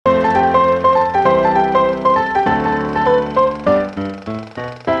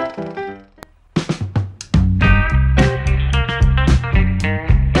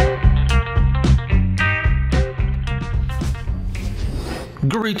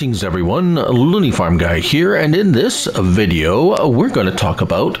Greetings everyone, Looney Farm Guy here, and in this video we're going to talk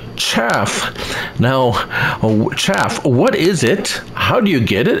about chaff. Now, chaff, what is it? How do you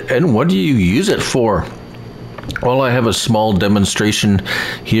get it? And what do you use it for? Well, I have a small demonstration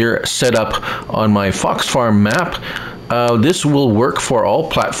here set up on my Fox Farm map. This will work for all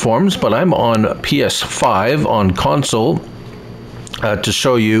platforms, but I'm on PS5 on console to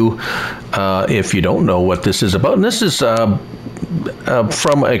show you if you don't know what this is about. And this is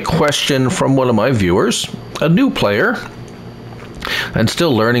from a question from one of my viewers, a new player, and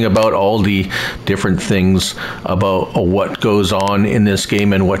still learning about all the different things about what goes on in this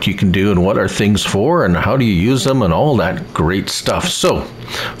game and what you can do and what are things for and how do you use them and all that great stuff. So,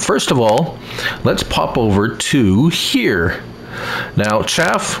 first of all, let's pop over to here. Now,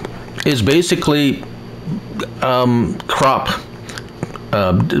 chaff is basically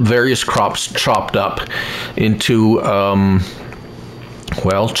various crops chopped up into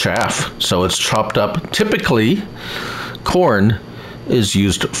well, chaff. So it's chopped up. Typically, corn is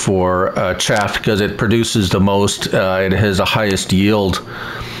used for chaff because it produces the most. It has the highest yield.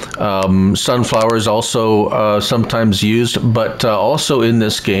 Sunflower is also sometimes used, but also in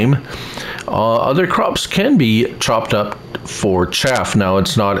this game, other crops can be chopped up for chaff. Now,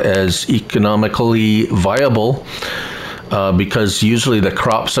 it's not as economically viable because usually the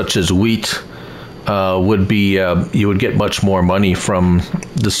crops such as wheat would be, you would get much more money from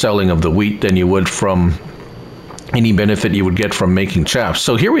the selling of the wheat than you would from any benefit you would get from making chaff.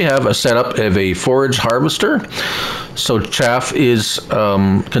 So here we have a setup of a forage harvester. So chaff is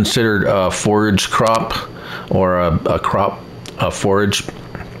considered a forage crop or a forage.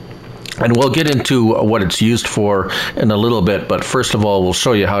 And we'll get into what it's used for in a little bit, but first of all, we'll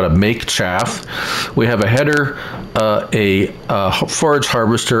show you how to make chaff. We have a header, a forage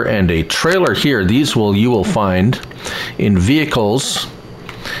harvester, and a trailer here. These you will find in vehicles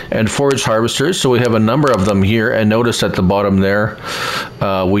and forage harvesters. So we have a number of them here, and notice at the bottom there,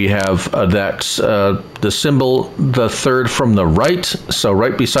 we have the symbol, the third from the right. So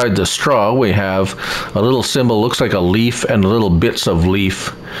right beside the straw, we have a little symbol, looks like a leaf, and little bits of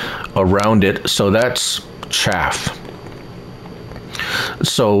leaf around it. So that's chaff.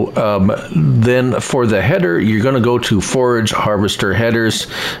 So then for the header, you're going to go to forage harvester headers,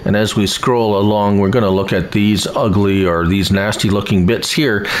 and as we scroll along, we're going to look at these ugly or these nasty looking bits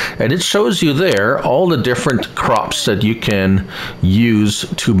here, and it shows you there all the different crops that you can use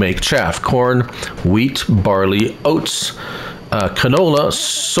to make chaff: corn, wheat, barley, oats, canola,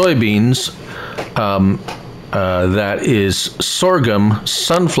 soybeans, that is sorghum,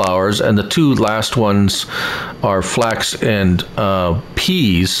 sunflowers, and the two last ones are flax and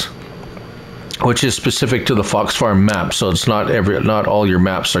peas, which is specific to the Fox Farm map. So it's not all your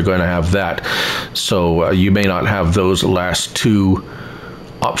maps are going to have that. So you may not have those last two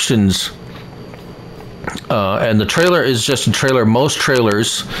options. And the trailer is just a trailer. Most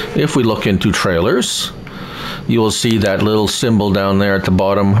trailers, if we look into trailers, you will see that little symbol down there at the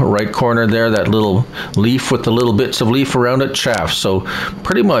bottom right corner there, that little leaf with the little bits of leaf around it, chaff. So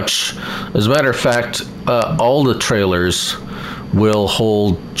pretty much, as a matter of fact, all the trailers will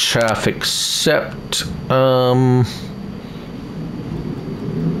hold chaff except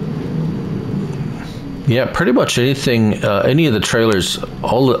yeah, pretty much anything, any of the trailers,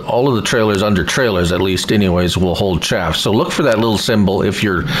 all of the trailers under trailers, at least anyways, will hold chaff. So look for that little symbol if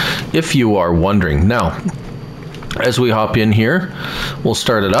you are wondering. Now, as we hop in here, we'll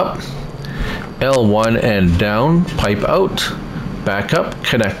start it up. L1 and down, pipe out, back up,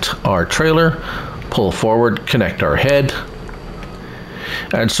 connect our trailer, pull forward, connect our head.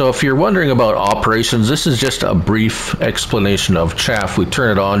 And so if you're wondering about operations, this is just a brief explanation of chaff. We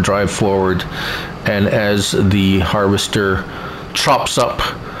turn it on, drive forward, and as the harvester chops up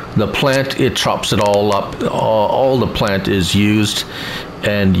the plant, it chops it all up. All the plant is used,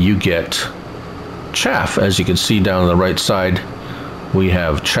 and you get chaff. As you can see down on the right side, we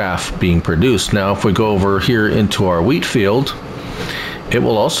have chaff being produced. Now if we go over here into our wheat field, it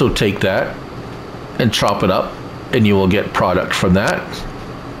will also take that and chop it up, and you will get product from that.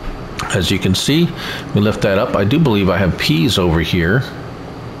 As you can see, we lift that up. I do believe I have peas over here.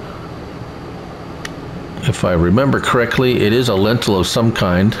 If I remember correctly, it is a lentil of some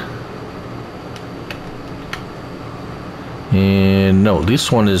kind. And no, these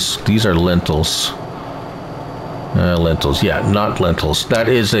are lentils. Lentils, yeah, not lentils. That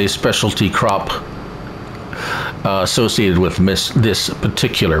is a specialty crop associated with this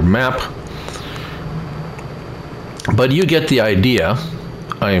particular map. But you get the idea,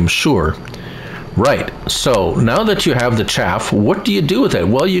 I am sure. Right, so now that you have the chaff, what do you do with it?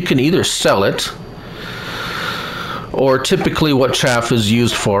 Well, you can either sell it Or typically what chaff is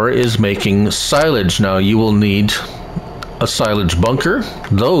used for is making silage. Now you will need a silage bunker.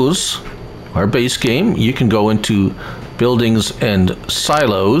 Those are base game. You can go into buildings and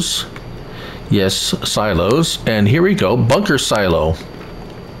silos. Yes, silos. And here we go, bunker silo.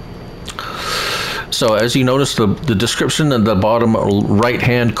 So as you notice, the description in the bottom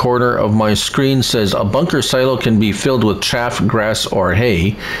right-hand corner of my screen says a bunker silo can be filled with chaff, grass, or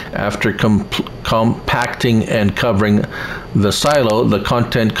hay. After compacting and covering the silo, the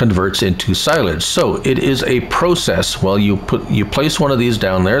content converts into silage. So it is a process. Well, you place one of these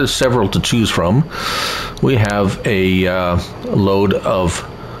down there. There's several to choose from. We have a load of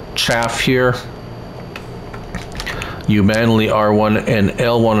chaff here. You manually R1 and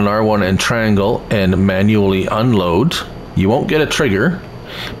L1 and R1 and triangle and manually unload. You won't get a trigger.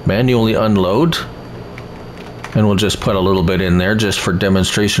 Manually unload. And we'll just put a little bit in there just for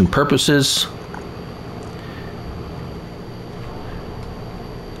demonstration purposes.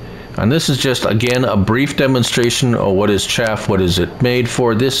 And this is just, again, a brief demonstration of what is chaff, what is it made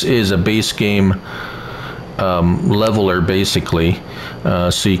for. This is a base game leveler, basically.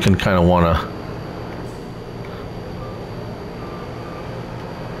 So you can kind of want to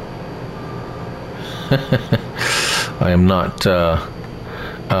I am not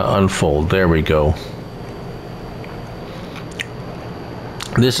unfold. There we go.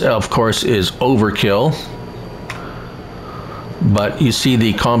 This, of course, is overkill. But you see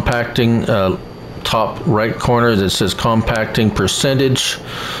the compacting top right corner that says compacting percentage.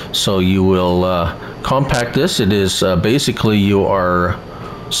 So you will compact this. It is basically you are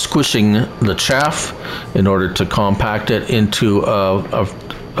squishing the chaff in order to compact it into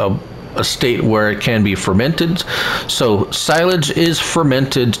a state where it can be fermented. So silage is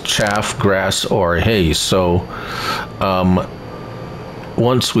fermented chaff, grass, or hay. So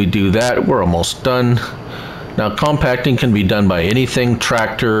once we do that, we're almost done. Now compacting can be done by anything,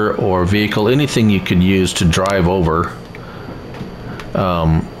 tractor or vehicle, anything you can use to drive over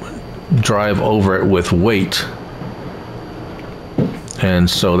it with weight. And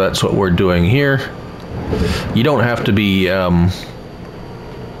so that's what we're doing here. You don't have to be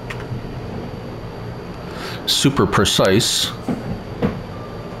super precise.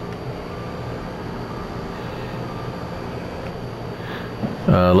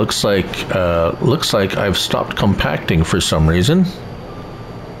 Looks like I've stopped compacting for some reason.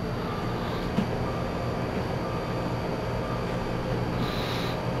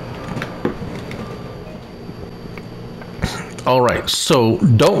 All right, so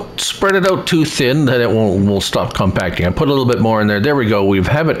don't spread it out too thin, then it will stop compacting. I put a little bit more in there. There we go. We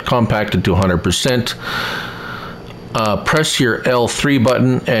have it compacted to 100%. Press your L3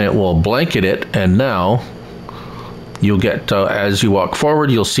 button and it will blanket it, and now you'll get, as you walk forward,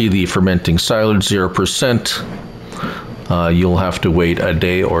 you'll see the fermenting silage 0%. You'll have to wait a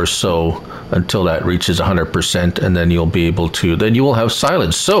day or so until that reaches 100%, and then you'll be able to, then you will have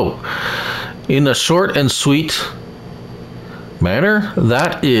silage. So, in a short and sweet manner,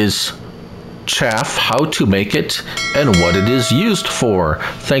 that is chaff, how to make it, and what it is used for.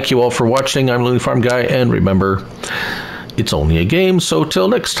 Thank you all for watching. I'm Lily Farm Guy, and remember, it's only a game, so till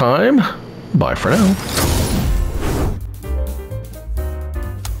next time, bye for now.